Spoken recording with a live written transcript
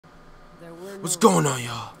What's going on,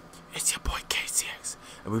 y'all? It's your boy KageZx,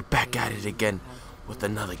 and we're back at it again with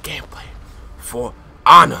another gameplay for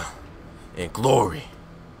honor and glory.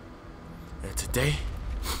 And today,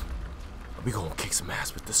 we gonna kick some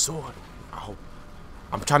ass with the sword.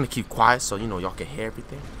 I'm trying to keep quiet so y'all can hear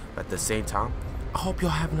everything, but at the same time, I hope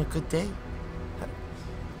y'all having a good day.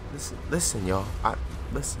 Listen, y'all. I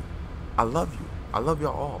love you. I love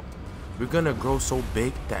y'all all. We're gonna grow so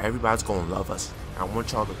big that everybody's gonna love us. I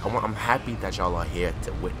want y'all to, I'm happy that y'all are here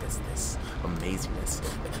to witness this amazingness.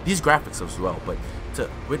 These graphics as well, but to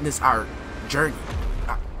witness our journey.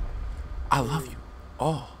 I love you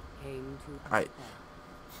all. Alright.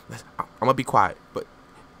 I'm gonna be quiet, but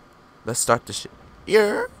let's start the shit.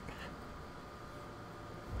 Yeah.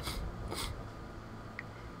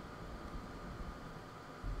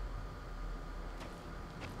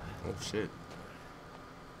 Oh shit.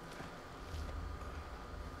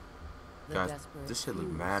 Guys, this shit look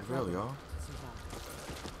mad real, y'all.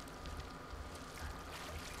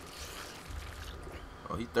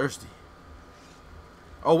 Oh, he thirsty.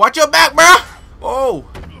 Oh, watch your back, bro. Oh,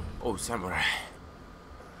 samurai.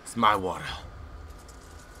 It's my water.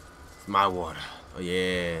 It's my water. Oh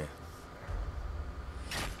yeah.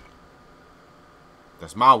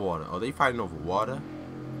 That's my water. Oh, they fighting over water?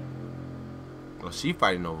 Oh, she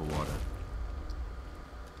fighting over water.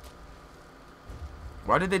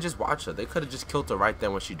 Why did they just watch her? They could have just killed her right there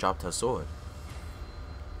when she dropped her sword.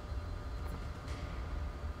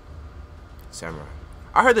 Samurai.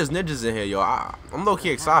 I heard there's ninjas in here, yo. I'm low-key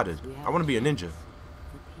excited. I want to be a ninja.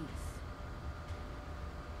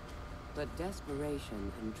 But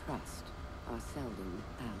desperation and trust are seldom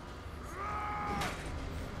allies.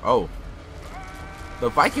 Oh. The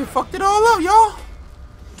Viking fucked it all up, y'all.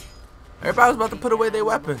 Everybody was about to put away their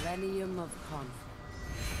weapon.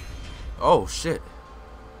 Oh, shit.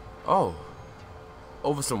 Oh.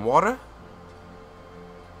 Over some water?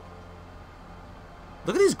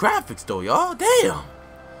 Look at these graphics, though, y'all. Damn.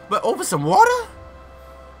 But over some water?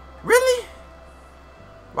 Really?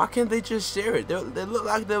 Why can't they just share it? They look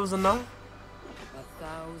like there was enough.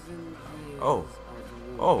 1,000 years. Oh.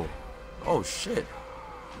 Oh. Oh, shit.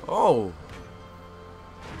 Oh.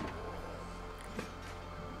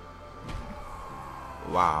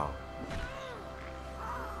 Wow.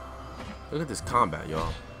 Look at this combat,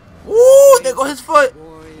 y'all. Ooh, there go his foot.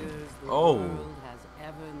 Oh.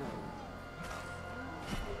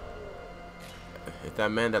 If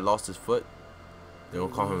that man that lost his foot, they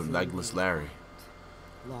gonna call him Legless Larry.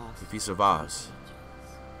 If he survives.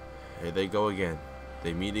 Here they go again.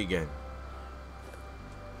 They meet again.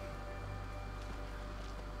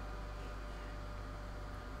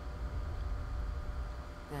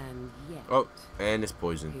 And yet, oh, and it's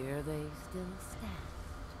poison. Here they still stand,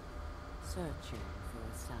 searching for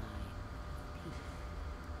a sign of peace.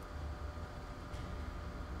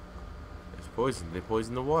 It's poison. They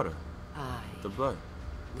poison the water. The blood.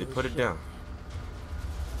 They put it down.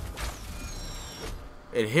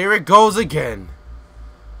 And here it goes again.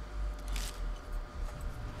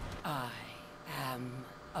 I am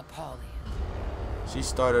Apollyon. She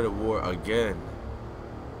started a war again.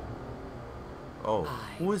 Oh,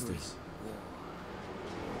 who is this?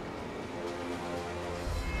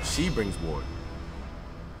 She brings war.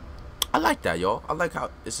 I like that, y'all. I like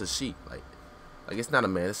how it's a she. Like it's not a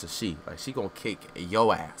man, it's a she. Like she gonna kick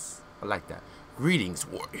yo ass. I like that. Greetings,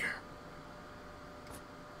 warrior.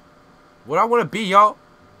 What I wanna be, y'all?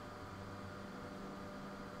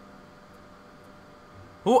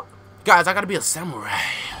 Who? Guys, I gotta be a samurai.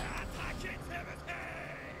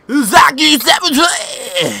 KageZx!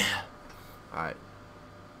 Alright.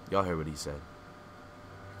 Y'all heard what he said.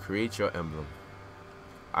 Create your emblem.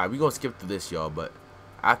 Alright, we gonna skip through this, y'all, but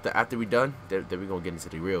after we done, then we gonna get into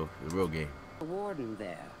the real game. Warden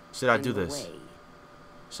there. Should I do this?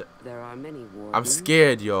 There are many wardens. I'm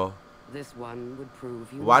scared, y'all. This one would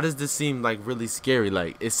prove you. Why does this seem like really scary?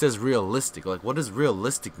 Like it says realistic. Like what does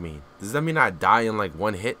realistic mean? Does that mean I die in like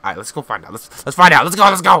one hit? Alright, let's go find out. Let's find out.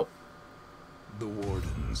 Let's go. The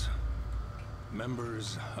Wardens,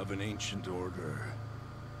 members of an ancient order,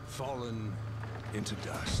 fallen into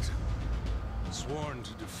dust, sworn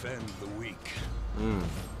to defend the weak.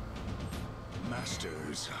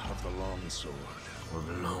 Masters of the longsword. Or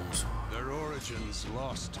the longsword. Their origins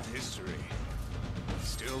lost to history.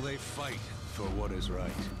 Still they fight for what is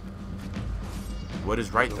right. What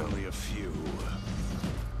is right, though? Only a few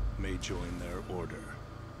may join their order.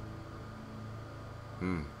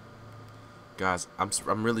 Guys,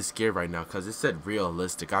 I'm really scared right now because it said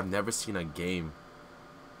realistic. I've never seen a game.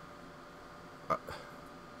 I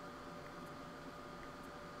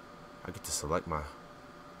get to select my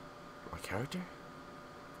character?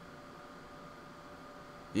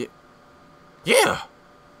 Yeah. Yeah.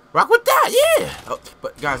 Rock with that, yeah. Oh,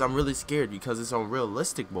 but guys, I'm really scared because it's on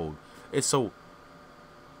realistic mode. It's so...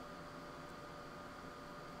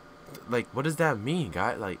 Like, what does that mean,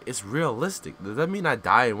 guys? Like, it's realistic. Does that mean I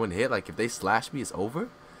die in one hit? Like, if they slash me, it's over?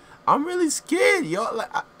 I'm really scared, yo. Like,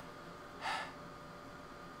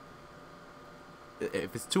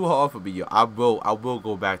 if it's too hard for me, yo, I will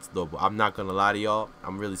go back to double. I'm not gonna lie to y'all.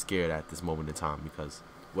 I'm really scared at this moment in time because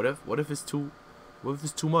what if it's too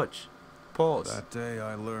much? Pause. That day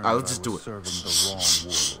I learned Let's just do it. serving the wrong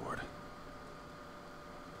warlord.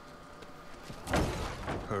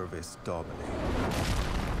 Purvis Daubeny.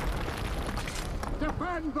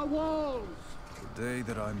 Defend the walls! The day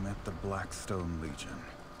that I met the Blackstone Legion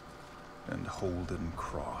and Holden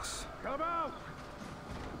Cross. Come out!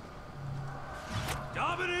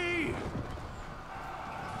 Daubeny!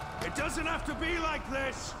 It doesn't have to be like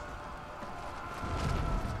this!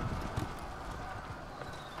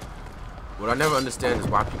 What I never understand is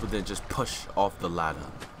why people didn't just push off the ladder.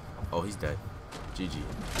 Oh, he's dead. GG.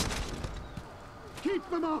 Keep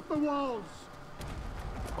them off the walls!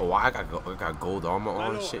 Oh, I got gold armor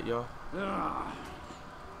on and shit, y'all.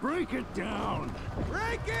 Break it down!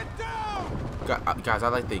 Break it down! Guys, I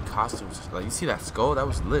like their costumes. Like, you see that skull? That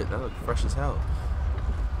was lit. That looked fresh as hell.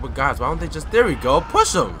 But guys, why don't they just... There we go.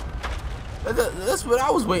 Push them. That's what I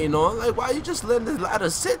was waiting on. Like, why you just letting this ladder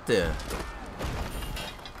sit there?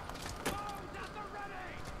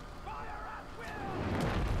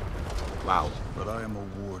 Wow. But I am a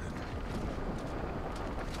warden.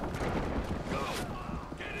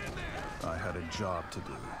 I had a job to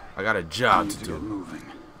do. I got a job to do. Get moving.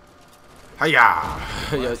 Hiya!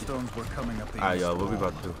 Blackstones were coming up the Alright, yo, east what we wall.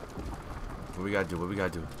 about to do? What we gotta do? What we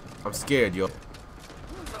gotta do? I'm scared, yo.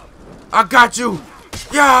 I got you!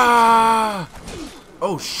 Yeah!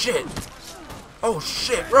 Oh shit! Oh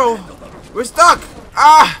shit, bro! We're stuck!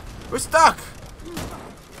 Ah! We're stuck!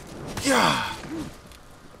 Yeah!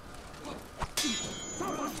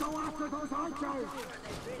 Someone go after those archers!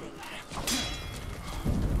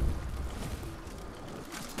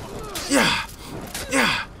 Yeah!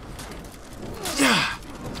 Yeah! Yeah!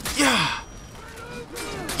 Yeah!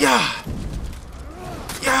 Yeah!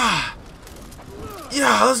 Yeah!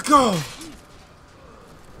 Yeah! Let's go!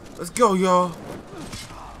 Let's go, y'all!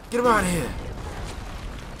 Get him out of here!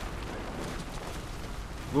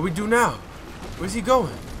 What we do now? Where's he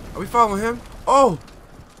going? Are we following him? Oh!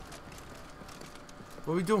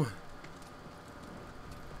 What we doing?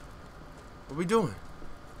 What we doing?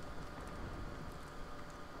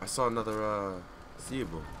 I saw another,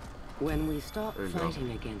 seeable. When we stop There you go.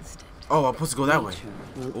 fighting against it, Oh, I'm supposed to go that way. nature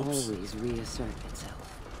will Oops. always reassert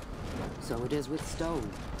itself. So it is with stone.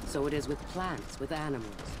 So it is with plants, with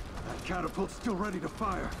animals. That catapult's still ready to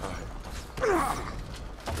fire.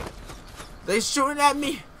 They shooting at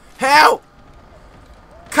me! Help!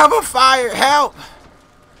 Cover fire! Help!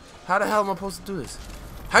 How the hell am I supposed to do this?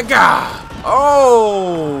 Haga!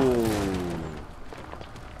 Oh!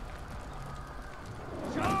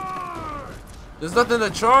 There's nothing to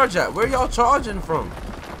charge at. Where y'all charging from?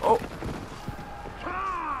 Oh!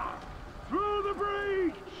 Through the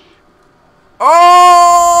breach!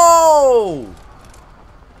 Oh!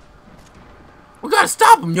 We gotta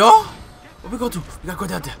stop him, y'all. What we gonna do? We gotta go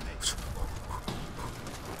down there.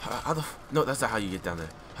 How the? No, that's not how you get down there.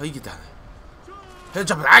 How you get down there? Head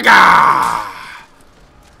jump. Aga!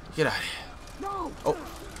 Get out of here. No! Oh.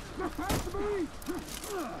 Defend me!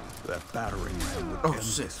 That battering ram would Oh, end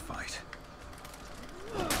shit. this fight.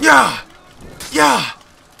 Yeah! Yeah!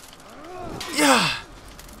 Yeah!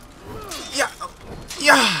 Yeah!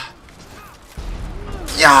 Yeah!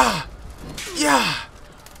 Yeah! Yeah!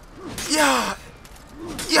 Yeah!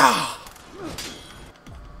 Yeah!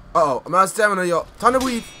 Uh-oh, I'm out of stamina, y'all. Time to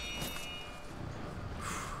weave.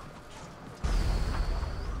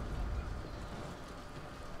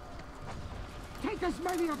 Take as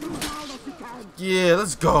many of them down as you can! Yeah,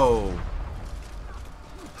 let's go.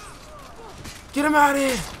 Get him out of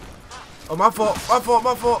here. Oh, my fault. My fault.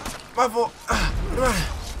 My fault. My fault. Get him out of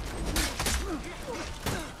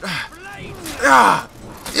here. Yeah.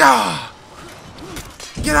 Yeah.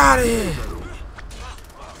 Get out of here.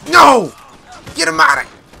 No. Get him out of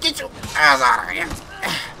here. Get your ass out of here.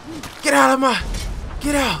 Get out of my.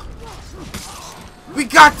 Get out. We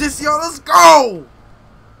got this, yo. Let's go.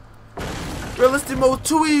 Realistic mode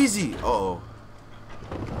too easy. Uh-oh.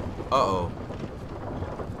 Uh-oh.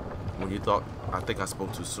 When you thought, I think I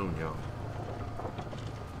spoke too soon, yo.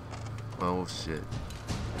 Oh, shit.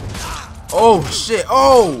 Oh, shit.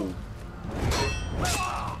 Oh!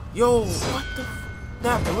 Yo, what the f...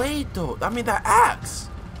 That blade, though. I mean, that axe.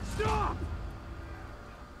 Stop!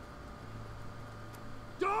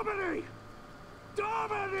 Don't Domini!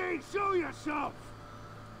 Domini! Show yourself!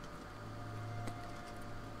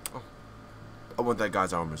 I want that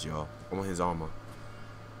guy's armors, y'all. I want his armor.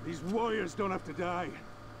 These warriors don't have to die.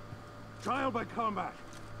 Trial by combat.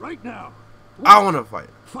 Right now. I want to fight.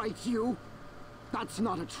 Fight you? That's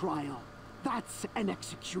not a trial. That's an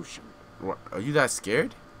execution. What? Are you that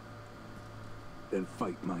scared? Then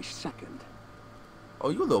fight my second. Oh,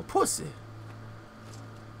 you a little pussy.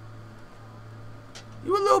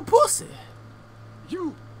 You a little pussy.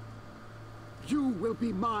 You will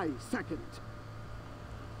be my second.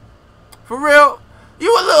 For real?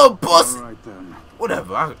 You a little pussy. All right then.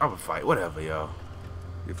 Whatever. I would fight. Whatever, yo.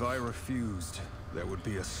 If I refused, there would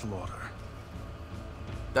be a slaughter.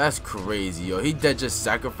 That's crazy, yo. He dead just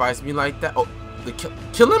sacrificed me like that. Oh, the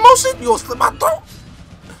killing motion? You gonna slit my throat?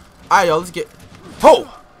 Alright, yo. Let's get. Ho!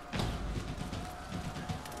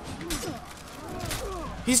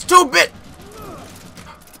 He's stupid.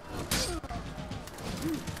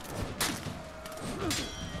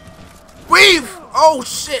 Weave! Oh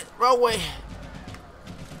shit! Wrong way.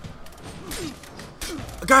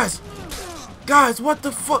 Guys, what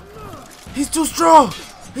the fuck? He's too strong.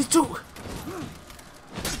 He's too.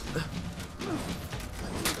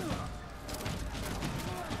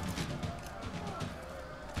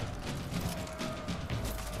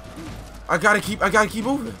 I gotta keep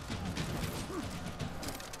moving.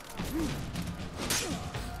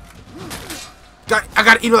 I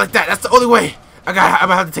gotta eat it like that. That's the only way. I'm gonna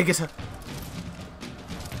have to take his.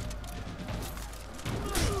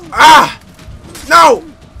 Ah! No!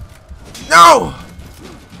 No!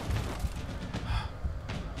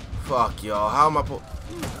 Fuck, y'all. How am I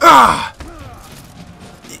Ah!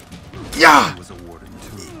 Yeah! Was awarded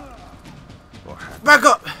to Back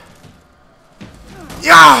up!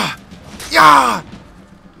 Yeah! Yeah!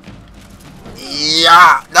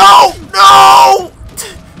 Yeah! No! No!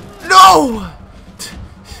 No!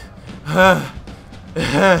 Yeah!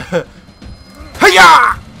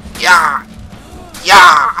 Yeah!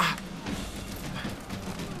 Yeah!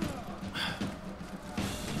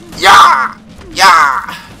 Yeah!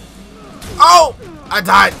 Yeah! Oh! I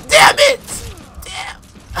died. Damn it! Damn.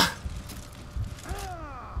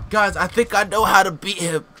 Guys, I think I know how to beat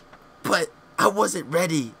him, but I wasn't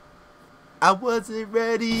ready. I wasn't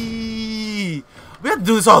ready. We have to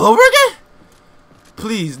do this all over again?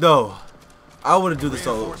 Please, no. I want to do this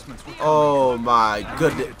all over. Oh my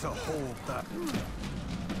goodness. to hold that.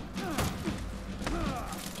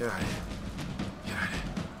 Get out of here. Get out of here.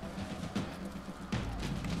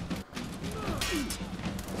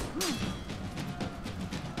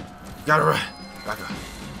 Gotta run. Back up.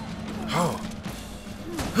 Oh.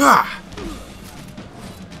 Ah.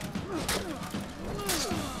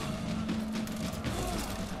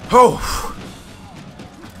 Oh.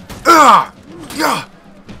 Ah. Yeah.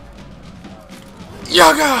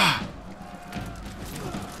 Yaga.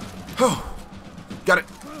 Oh. Got it.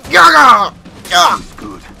 Yaga. Yeah.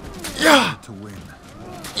 Good. Yeah. To win.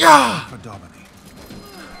 Yeah. For Domini.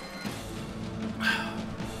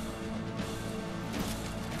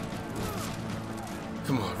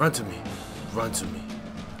 Come on, run to me. Run to me.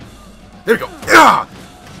 There we go. Yeah.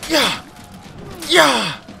 Yeah.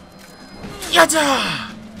 Yeah.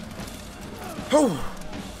 Yacha. Oh.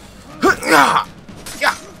 Yeah.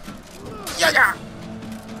 Yeah. Yaga.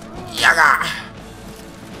 Yaga.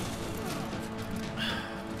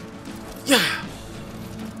 Yeah.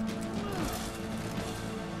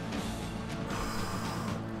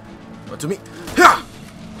 Run to me. Yeah.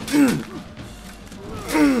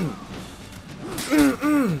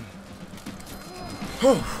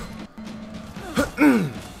 Oh.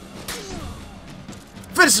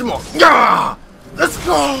 Finish him off. Yeah. Let's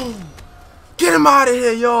go. Get him out of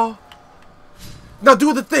here, y'all. Now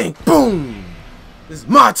do the thing. Boom. This is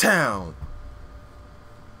my town.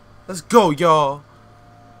 Let's go, y'all.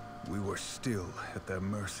 We were still at their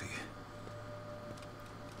mercy.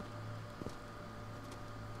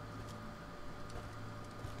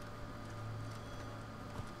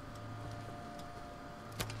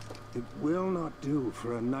 It will not do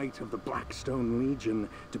for a knight of the Blackstone Legion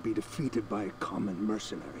to be defeated by a common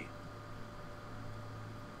mercenary.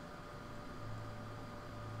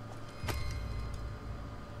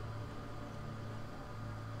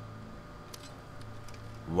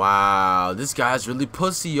 Wow, this guy's really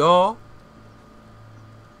pussy, y'all.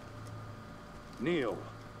 Kneel.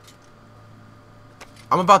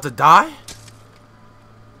 I'm about to die?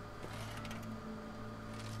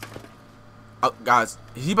 Oh, guys,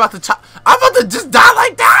 is he about to chop? I'm about to just die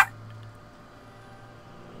like that?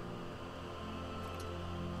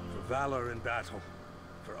 For valor in battle,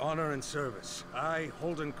 for honor and service, I,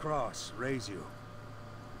 Holden Cross, raise you.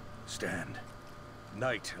 Stand.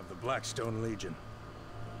 Knight of the Blackstone Legion.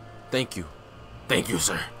 Thank you. Thank you,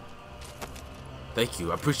 sir. Thank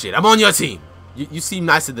you. I appreciate it. I'm on your team. You seem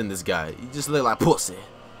nicer than this guy. You just look like pussy.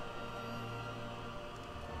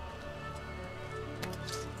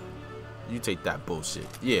 You take that bullshit.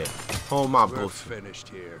 Yeah. Hold my We're bullshit. finished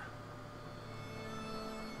here.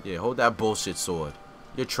 Yeah, hold that bullshit sword.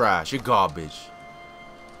 You're trash. You're garbage.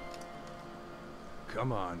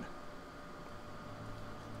 Come on.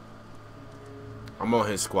 I'm on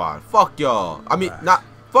his squad. Fuck y'all. I mean, not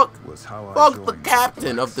fuck. Was how I Fuck the joined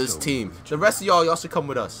captain of this Blackstone team. Legion. The rest of y'all should come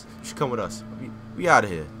with us. You should come with us. We out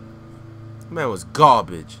of here. Man was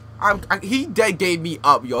garbage. He dead gave me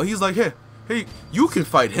up, yo. He's like, hey, you can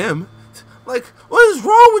fight him. Like, what is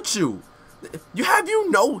wrong with you?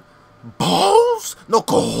 You no balls? No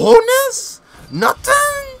cojones?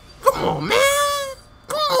 Nothing? Come on, man.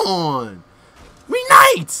 Come on. We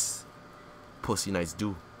knights. Pussy knights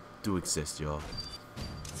do exist, y'all.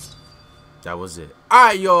 That was it.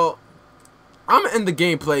 Alright, y'all. I'm gonna end the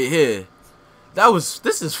gameplay here.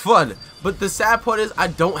 This is fun. But the sad part is I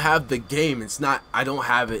don't have the game. I don't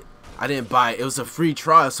have it. I didn't buy it. It was a free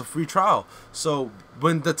trial. It's a free trial. So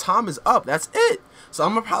when the time is up, that's it. So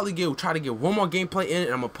I'm gonna probably try to get one more gameplay in,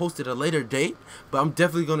 and I'm gonna post it at a later date. But I'm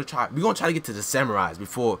definitely gonna try. We're gonna try to get to the samurais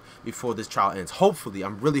before this trial ends. Hopefully,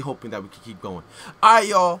 I'm really hoping that we can keep going. Alright,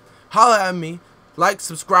 y'all. Holla at me. Like,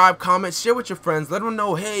 subscribe, comment, share with your friends. Let them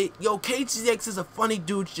know, hey, yo, KageZx is a funny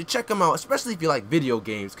dude. You should check him out, especially if you like video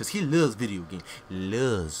games, because he loves video games.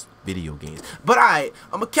 Loves video games. But alright,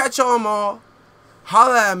 I'm gonna catch y'all all.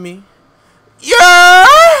 Holla at me. Yeah!